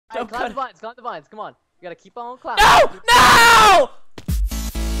Alright, climb the vines. Climb the vines. Come on. You gotta keep on climbing. No! No!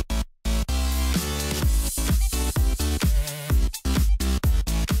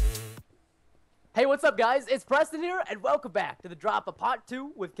 Hey, what's up, guys? It's Preston here, and welcome back to the Drop of Part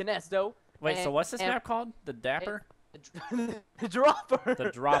 2 with Kinesto. Wait, so what's this map called? The Dapper? The Dropper.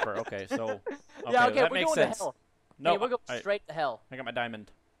 The Dropper. Okay, so okay, yeah, okay, that we're makes going sense. to hell. No, hey, we're going right. straight to hell. I got my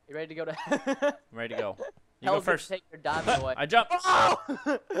diamond. You ready to go to I'm ready to go. You Hell's go first. Take your diamond away. I jumped.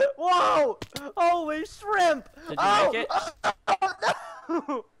 Whoa! Whoa! Holy shrimp! Did you make it?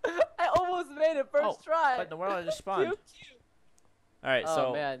 No! I almost made it first try. What in the world? I just spawned. Cute. Alright, Oh,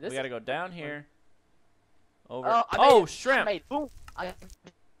 so man, we gotta go down here. Over. I made it. Shrimp! I made it. Boom! I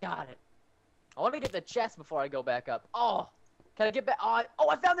got it. I want to get the chest before I go back up. Oh! Can I get back? Oh,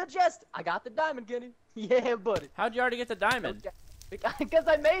 I found the chest! I got the diamond, Kenny. Yeah, buddy. How'd you already get the diamond? Because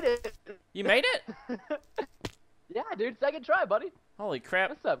I made it. You made it? Yeah, dude. Second try, buddy. Holy crap.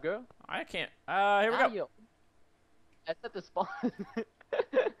 What's up, girl? I can't. Here we go. I set the spawn.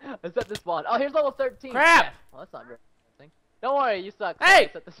 I set the spawn. Oh, here's level 13. Crap! Yeah. Well, that's not very interesting. Don't worry, you suck. Hey! I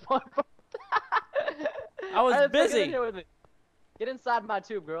set the spawn. I was Right, busy. Get in here with me. Get inside my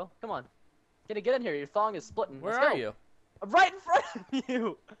tube, girl. Come on. Get in here. Your thong is splitting. Where Let's are go. you? I'm right in front of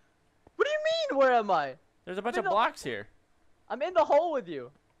you. What do you mean, where am I? There's a bunch of blocks here. I'm in the hole with you.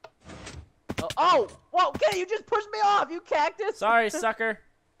 Oh! Whoa, Kenny, you just pushed me off, you cactus! Sorry, sucker.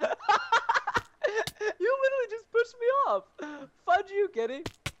 You literally just pushed me off. Fudge you, Kenny.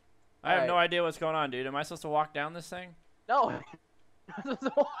 I have no idea what's going on, dude. Am I supposed to walk down this thing? No. You're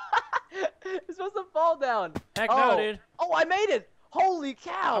supposed to fall down. Heck no, dude. Oh, I made it! Holy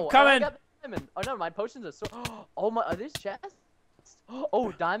cow! I'm coming. I got the diamond. Oh, never mind. Potions are so. Oh my, are these chests?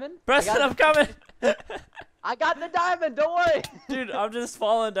 Oh, diamond. Preston, I'm coming. I got the diamond. Don't worry. Dude, I'm just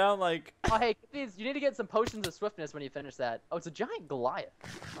falling down like. Oh, hey, you need to get some potions of swiftness when you finish that. Oh, it's a giant Goliath. Oh,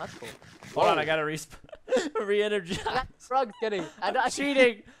 that's cool. Hold on, I gotta re-energize. I got drugs, Kenny. I'm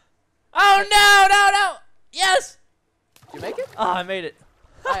cheating. Oh no! Yes. You make it? Oh, I made it.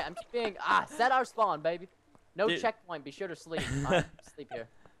 All right, I'm keeping. Set our spawn, baby. No Dude. checkpoint. Be sure to sleep. All right, sleep here.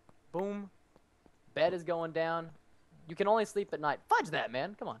 Boom. Bed is going down. You can only sleep at night. Fudge that,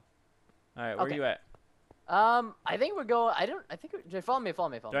 man. Come on. All right, where are you at? I think we're going. I think. Follow me.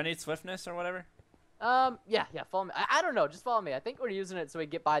 Do I need swiftness or whatever? Yeah. Follow me. I don't know. Just follow me. I think we're using it so we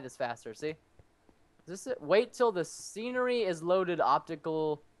get by this faster. See? Is this it? Wait till the scenery is loaded.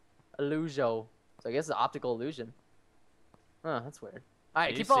 Optical illusion. So I guess it's optical illusion. Huh, that's weird. All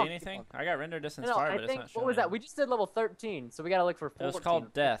right, Do you keep on. see anything? I got render distance No, far, I but it's think not showing. what was that? We just did level 13, so we gotta look for 14. It was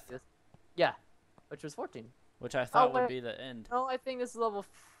called death. Yeah, which was 14. Which I thought would wait. be the end. No, I think this is level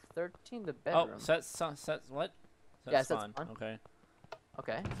 13, the bedroom. Oh, set what? Yeah, set spawn. spawn. Okay.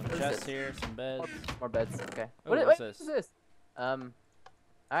 Okay. Some chests here, some beds. More beds. Okay. Ooh, What what's is this? this? All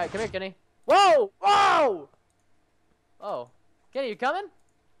right, come here, Kenny. Whoa! Whoa! Oh, Kenny, you coming?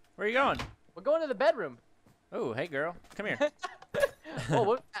 Where are you going? We're going to the bedroom. Oh, hey girl, come here.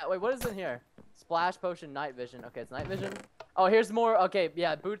 Oh, wait, what is in here? Splash potion, night vision. Okay, it's night vision. Oh, here's more. Okay,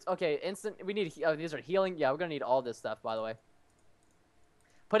 yeah, boots. Okay, instant. We need. Oh, these are healing. Yeah, we're gonna need all this stuff, by the way.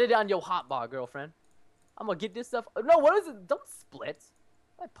 Put it on your hotbar, girlfriend. I'm gonna get this stuff. No, what is it? Don't split.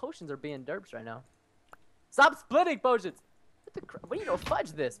 My potions are being derps right now. Stop splitting potions. What do you know?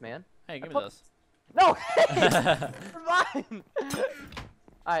 Fudge this, man. Hey, give me those. No, they're mine.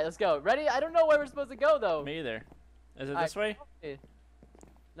 All right, let's go. Ready? I don't know where we're supposed to go though. Me either. Is it this way?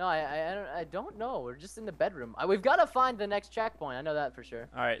 No, I don't know. We're just in the bedroom. We've got to find the next checkpoint. I know that for sure.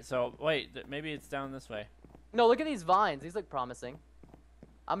 All right, so wait, maybe it's down this way. No, look at these vines. These look promising.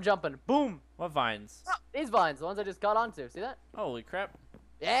 I'm jumping. Boom. What vines? Oh, these vines, the ones I just got onto. See that? Holy crap!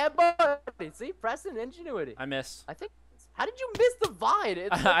 Yeah, buddy. See, Preston, ingenuity. I missed. I think. How did you miss the vine?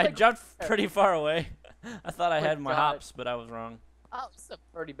 I jumped pretty far away. I thought I Oh my had my God. hops, but I was wrong. Oh, this is a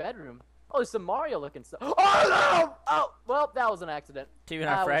pretty bedroom. Oh, there's some Mario looking stuff. Oh no! Oh, well, that was an accident.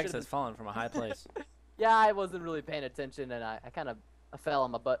 TBNRKenWorth has fallen from a high place. Yeah, I wasn't really paying attention, and I kind of fell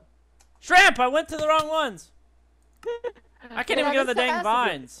on my butt. Shrimp! I went to the wrong ones. I can't even get on the dang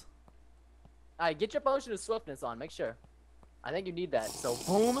vines. All right, get your potion of swiftness on. Make sure. I think you need that. So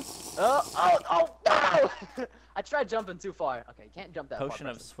boom. Oh no! I tried jumping too far. Okay, you can't jump that far. Potion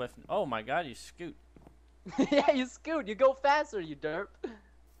of swift. Oh my God, you scoot. Yeah, you scoot. You go faster, you derp.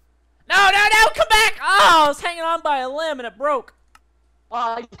 No! Come back! Oh, I was hanging on by a limb and it broke.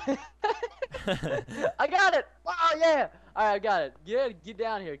 Oh, I got it. Oh yeah. All right, I got it. Get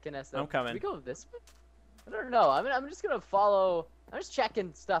down here, Kinesto. I'm coming. Should we go this way? I don't know. I mean, I'm just gonna follow. I'm just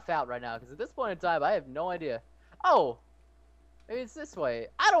checking stuff out right now because at this point in time, I have no idea. Oh, maybe it's this way.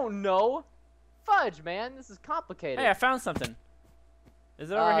 I don't know. Fudge, man. This is complicated. Hey, I found something. Is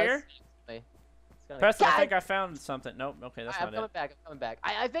it over here? Preston, I think I found something. Nope. Okay, that's not I'm coming back.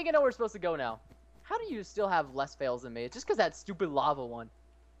 I think I know where we're supposed to go now. How do you still have less fails than me? It's just because that stupid lava one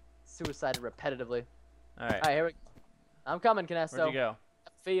suicided repetitively. All right. All right, here we go. I'm coming, Canesto. Where'd you go?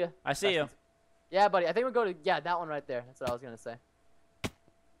 See ya. I see you. Yeah, buddy. I think we'll go to that one right there. That's what I was gonna say.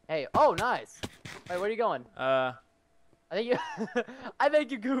 Hey. Oh, nice. Wait, where are you going? I think you. I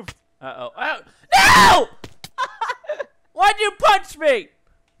think you goofed. Oh. No! Why'd you punch me?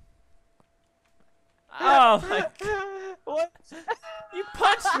 Oh my God. What? You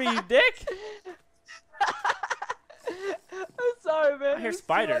punched me, you dick. I'm sorry, man. I hear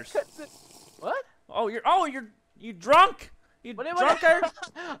spiders. What? You drunk? You drunker?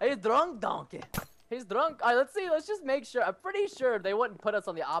 He's drunk, donkey. He's drunk. All right, let's see. Let's just make sure. I'm pretty sure they wouldn't put us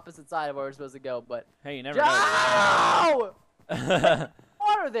on the opposite side of where we're supposed to go, but. Hey, you never know.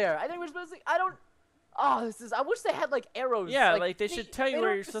 Water there. I think we're supposed to. I don't. Oh, this is. I wish they had like arrows. Yeah, like they should tell you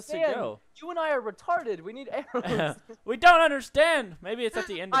where you're supposed to go. You and I are retarded. We need arrows. We don't understand. Maybe it's at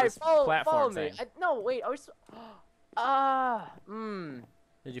the end of this platform follow thing. me. No, wait. Are we?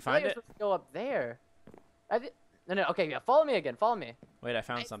 Did you I find think it? we're supposed to go up there. No. Okay, yeah. Follow me again. Follow me. Wait, I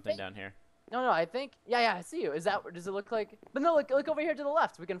found something down here. No, I think. Yeah, I see you. Is that? Does it look like? But no, look over here to the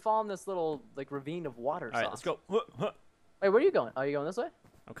left. We can follow this little like ravine of water. All right, let's go. Wait, where are you going? Oh, you going this way?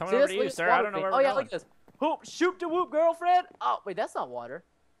 I'm coming over to you, sir. I don't know where we're going. Oh yeah, look at this. Hoop, shoot to whoop, girlfriend. Oh wait, that's not water.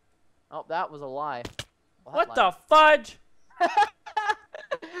 Oh, that was a lie. Well, what the fudge?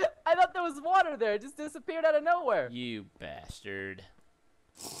 I thought there was water there. It just disappeared out of nowhere. You bastard.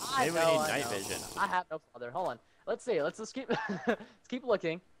 Maybe we need night vision. I have no father. Hold on. Let's see. Let's just keep let's keep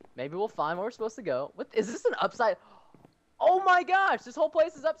looking. Maybe we'll find where we're supposed to go. What is this? An upside? Oh my gosh! This whole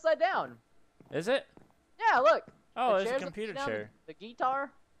place is upside down. Is it? Yeah. Look. Oh, there's a computer chair. The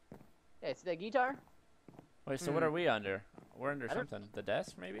guitar. Yeah, see that guitar? Wait, so what are we under? We're under something. The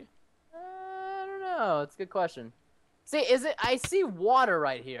desk, maybe? I don't know. It's a good question. See, is it? I see water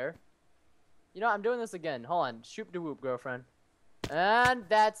right here. You know, I'm doing this again. Hold on. Shoop de whoop, girlfriend. And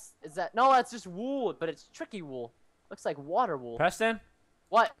is that? No, that's just wool, but it's tricky wool. Looks like water wool. Preston?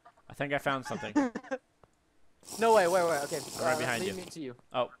 What? I think I found something. No way. Where? Okay. I'm right behind you. Lead me to you.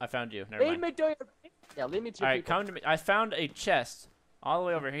 Oh, I found you. Never mind. Lead me to your. Yeah, lead me to your. All right, come to me. I found a chest all the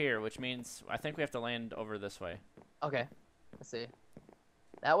way over here, which means I think we have to land over this way. Okay. Let's see.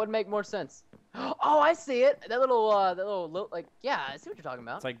 That would make more sense. Oh, I see it. That little like, yeah, I see what you're talking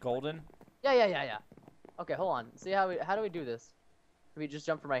about. It's like golden. Yeah. Okay, hold on. See how do we do this? Do we just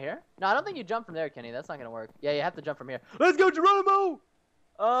jump from right here? No, I don't think you jump from there, Kenny. That's not gonna work. Yeah, you have to jump from here. Let's go, Geronimo!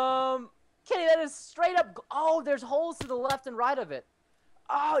 Kenny, that is straight up. Oh, there's holes to the left and right of it.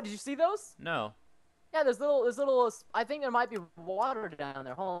 Oh, did you see those? No. Yeah, there's little. I think there might be water down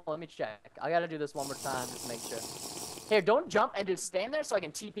there. Hold on, let me check. I gotta do this one more time just to make sure. Here, don't jump and just stand there so I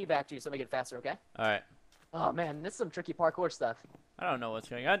can TP back to you so I make it faster, okay? All right. Oh man, this is some tricky parkour stuff. I don't know what's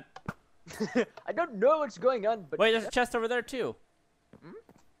going on. I don't know what's going on, but wait, there's a chest over there too.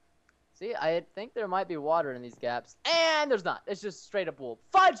 See, I think there might be water in these gaps, and there's not. It's just straight up wool.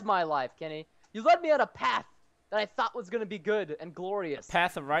 Fudge my life, Kenny. You led me on a path that I thought was gonna be good and glorious.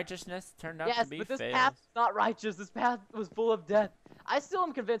 Path of righteousness turned out to be Yes, but this fails. path is not righteous. This path was full of death. I still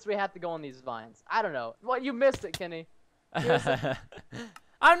am convinced we have to go on these vines. I don't know. Well, you missed it, Kenny.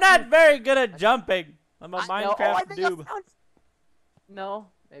 I'm not very good at jumping. I'm a Minecraft noob. No,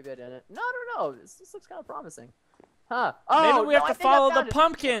 maybe I didn't. No, this looks kind of promising. Huh. Oh, maybe we have to follow the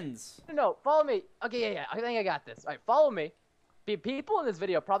pumpkins. No, follow me. Okay, yeah. I think I got this. All right, follow me. People in this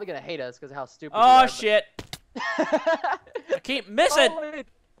video are probably going to hate us because of how stupid we are. Oh, shit. I keep missing.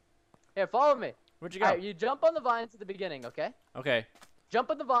 Here, follow me. Where'd you go? All right, you jump on the vines at the beginning, okay? Okay. Jump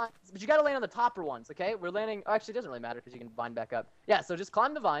on the vines, but you gotta land on the topper ones, okay? We're landing. Oh, actually, it doesn't really matter because you can vine back up. Yeah, so just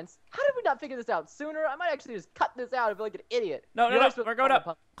climb the vines. How did we not figure this out sooner? I might actually just cut this out. I feel like an idiot. No. We're going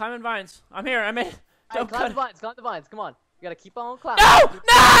up. Climbing vines. I'm here. I'm in. Right, climb the vines. Climb the vines. Come on. You gotta keep on climbing.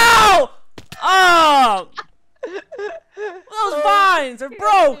 No! Oh! Those vines are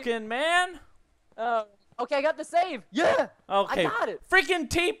broken, man. Okay, I got the save. Yeah. Okay. I got it. Freaking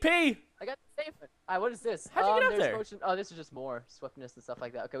TP. I got the save. All right, what is this? How'd you get up there? Potion. Oh, this is just more swiftness and stuff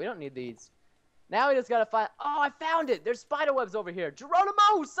like that. Okay, we don't need these. Now we just gotta find. Oh, I found it. There's spider webs over here.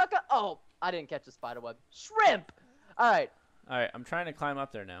 Geronimo, sucker. Oh, I didn't catch a spider web. Shrimp. All right. I'm trying to climb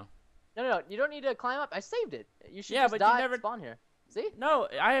up there now. No. You don't need to climb up. I saved it. You should but die you never and spawn here. See? No,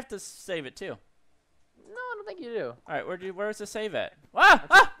 I have to save it too. No, I don't think you do. All right, where's the save at?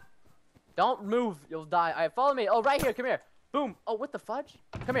 Ah! Don't move. You'll die. All right, follow me. Oh, right here. Come here. Boom. Oh, what the fudge?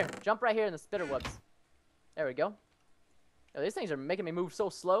 Come here. Jump right here in the spider webs. There we go. Oh, these things are making me move so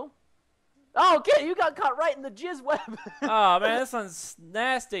slow. Oh, Kenny, you got caught right in the jizz web. Oh man, this one's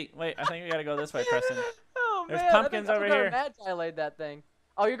nasty. Wait, I think we gotta go this way, Preston. Oh There's man, pumpkins over here. Magi laid that thing.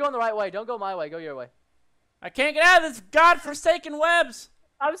 Oh, you're going the right way. Don't go my way. Go your way. I can't get out of this godforsaken webs.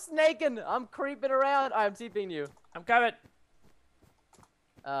 I'm snaking. I'm creeping around. I'm TPing you. I'm coming.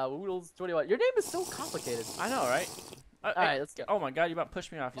 Woodles 21. Your name is so complicated. I know, right? All right, let's go. Oh my God, you about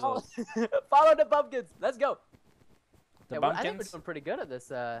pushed me off, you little. Follow the pumpkins. Let's go. The I think we're bumpkins? doing pretty good at this.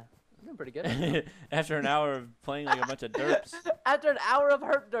 We're doing pretty good. After an hour of playing like a bunch of derps. After an hour of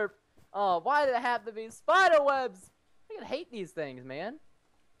herp derp. Oh, why did it have to be spider webs? I hate these things, man.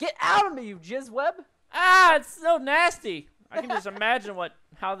 Get out of me, you jizz web. Ah, it's so nasty. I can just imagine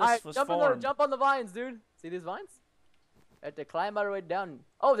how this was formed. Jump on the vines, dude. See these vines? I have to climb all the way down.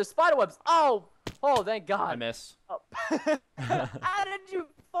 Oh, there's spider webs. Oh, thank God. I miss. Oh. How did you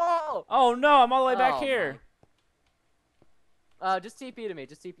fall? Oh no, I'm all the way back here. Just TP to me.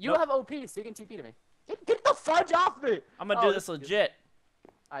 Just TP. You have OP, so you can TP to me. Get the fudge off me. I'm gonna do this legit.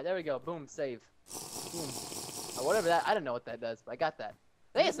 All right, there we go. Boom, save. Boom. Oh, whatever that. I don't know what that does, but I got that.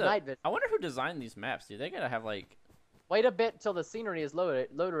 I think it's night vision. I wonder who designed these maps, dude. They gotta have like. Wait a bit till the scenery is loaded.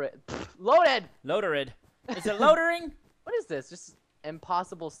 Loaded. Loadered. Is it loadering? What is this? Just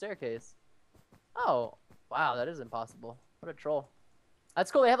impossible staircase. Oh, wow, that is impossible. What a troll.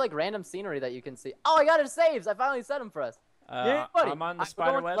 That's cool. They have like random scenery that you can see. Oh, I got it saves. I finally set them for us. Yeah, buddy. I'm on the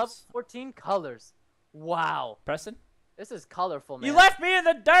spider webs. Level 14 colors. Wow. Preston? This is colorful, man. You left me in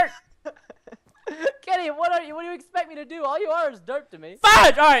the dirt. Kenny, what do you expect me to do? All you are is dirt to me.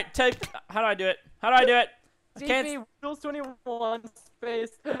 Fudge! All right, how do I do it? How do I do it? TB rules 21 space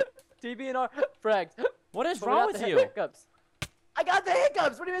TBNR frags. What is wrong with you? Hiccups. I got the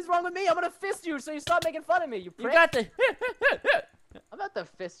hiccups. What do you mean is wrong with me? I'm gonna fist you so you stop making fun of me. You prick. You got the. I'm about to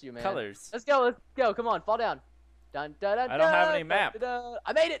fist you, man. Colors. Let's go. Let's go. Come on, fall down. Dun, dun, dun, I don't have any map. Dun, dun, dun.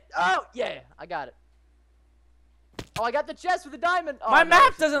 I made it. Oh yeah, I got it. Oh, I got the chest with the diamond. Oh, My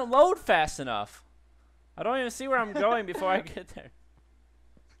map doesn't load fast enough. I don't even see where I'm going before I get there.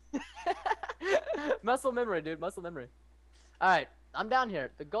 Muscle memory, dude. Muscle memory. All right, I'm down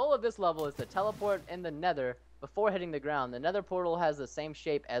here. The goal of this level is to teleport in the nether before hitting the ground. The nether portal has the same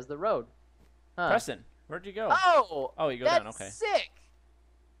shape as the road. Huh. Preston, where'd you go? Oh, you go down. Okay. Sick.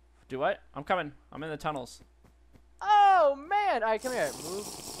 Do what? I'm coming. I'm in the tunnels. Oh man! All right, come here. Move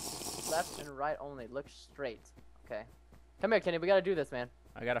left and right only. Look straight. Okay. Come here, Kenny. We gotta do this, man.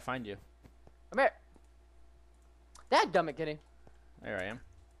 I gotta find you. Come here. Dadgummit, Kenny. There I am.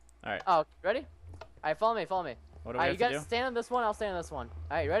 All right. Oh, ready? All right, follow me. Follow me. What do we have to do? You gotta stand on this one. I'll stand on this one.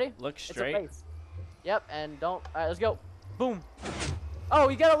 All right, you ready? Look straight. It's a race. Yep, and don't. All right, let's go. Boom. Oh,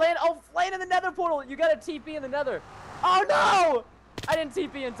 you gotta land. Oh, land in the nether portal. You gotta TP in the nether. Oh no! I didn't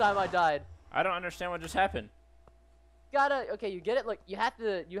TP in time. I died. I don't understand what just happened. Okay, you get it. Look, you have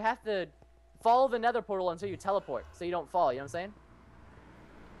to follow the nether portal until you teleport, so you don't fall. You know what I'm saying?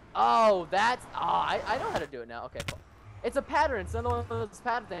 Oh, I know how to do it now. Okay, cool. It's a pattern. It's another one of those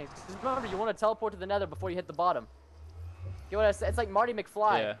pattern things. Just remember, you want to teleport to the nether before you hit the bottom. Get what I said? It's like Marty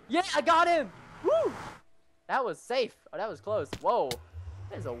McFly. Yeah. Yeah, I got him. Woo! That was safe. Oh, that was close. Whoa.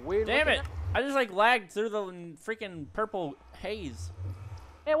 That is a weird. Damn it! I just like lagged through the freaking purple haze.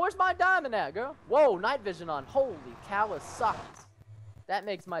 Hey, where's my diamond at, girl? Whoa, night vision on. Holy cow, it sucks. That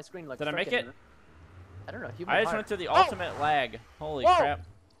makes my screen look. Did I make it? I don't know. I just went through the ultimate lag. Holy crap.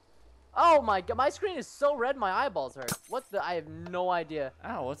 Oh my god, my screen is so red my eyeballs hurt. What the? I have no idea.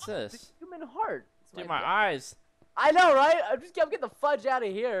 Oh, what's this? Human heart. Dude, my eyes. I know, right? I'm getting the fudge out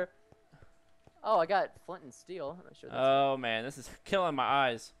of here. Oh, I got flint and steel. I'm not sure that's right. Man, this is killing my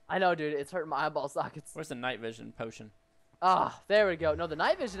eyes. I know, dude. It's hurting my eyeball sockets. Where's the night vision potion? Ah, there we go. No, the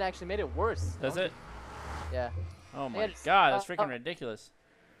night vision actually made it worse. Does it? Yeah. Oh my god, that's freaking ridiculous.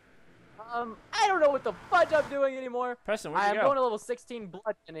 I don't know what the fudge I'm doing anymore. Preston, where'd you go? I'm going to level 16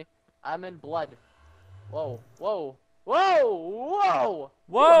 blood, Kenny. I'm in blood. Whoa, whoa, whoa, whoa!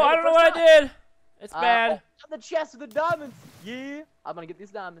 Whoa, I don't know what I did. It's bad. On the chest with the diamonds. Yeah. I'm gonna get these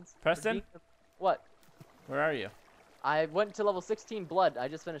diamonds. Preston? What? Where are you? I went to level 16 blood. I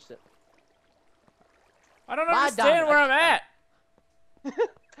just finished it. I don't understand where I'm at.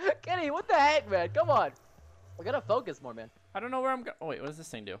 Kenny, what the heck, man? Come on. We gotta focus more, man. I don't know where I'm going. Oh, wait, what does this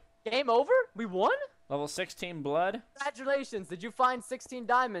thing do? Game over? We won? Level 16 blood? Congratulations. Did you find 16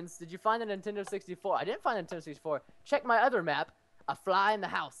 diamonds? Did you find the Nintendo 64? I didn't find the Nintendo 64. Check my other map. A fly in the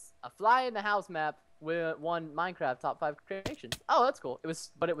house. A fly in the house map won Minecraft top 5 creations. Oh, that's cool.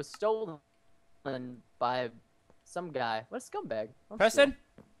 But it was stolen by some guy. What a scumbag. Preston?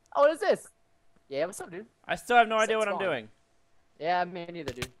 Oh, what is this? Yeah, what's up, dude? I still have no idea what I'm doing. Yeah, me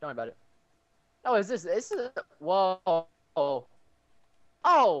neither, dude. Don't worry about it. Oh, is this? This is. Whoa. Oh.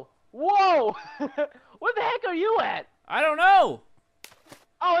 Whoa! Where the heck are you at? I don't know.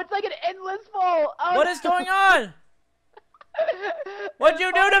 Oh, it's like an endless fall. Oh, What is going on? What'd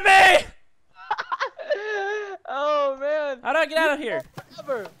you do to me? Oh man! How do I get out of here?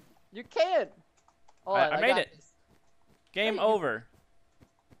 Forever. You can't. Oh, I made it. This. Game Hey, over.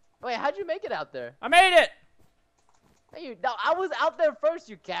 Wait, how'd you make it out there? I made it. Hey, no, I was out there first,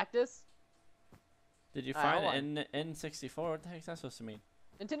 you cactus. Did you Alright, find N64? What the heck is that supposed to mean?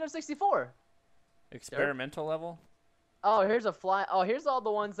 Nintendo 64. Experimental level? Oh, here's a fly. Oh, here's all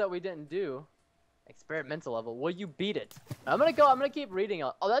the ones that we didn't do. Experimental level. Will you beat it? I'm gonna keep reading.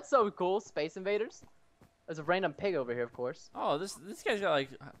 Oh, that's so cool. Space Invaders. There's a random pig over here, of course. Oh, this guy's got like.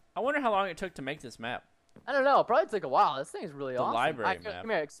 I wonder how long it took to make this map. I don't know. Probably took a while. This thing is really awesome. Library Alright, map. come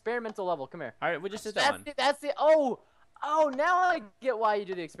here. Experimental level. Come here. All right, we just did that one. That's the. Oh, now I get why you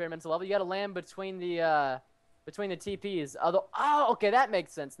do the experimental level. You gotta land between the TPs. Oh, okay, that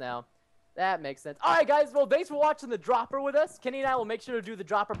makes sense now. That makes sense. All right, guys. Well, thanks for watching the dropper with us. Kenny and I will make sure to do the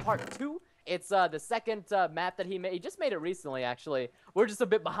dropper part 2. It's the second map that he made. He just made it recently, actually. We're just a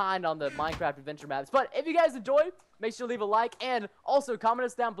bit behind on the Minecraft adventure maps. But if you guys enjoyed, make sure to leave a like. And also comment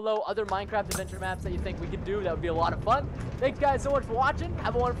us down below other Minecraft adventure maps that you think we could do. That would be a lot of fun. Thanks, guys, so much for watching.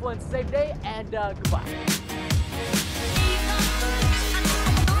 Have a wonderful and safe day. And goodbye.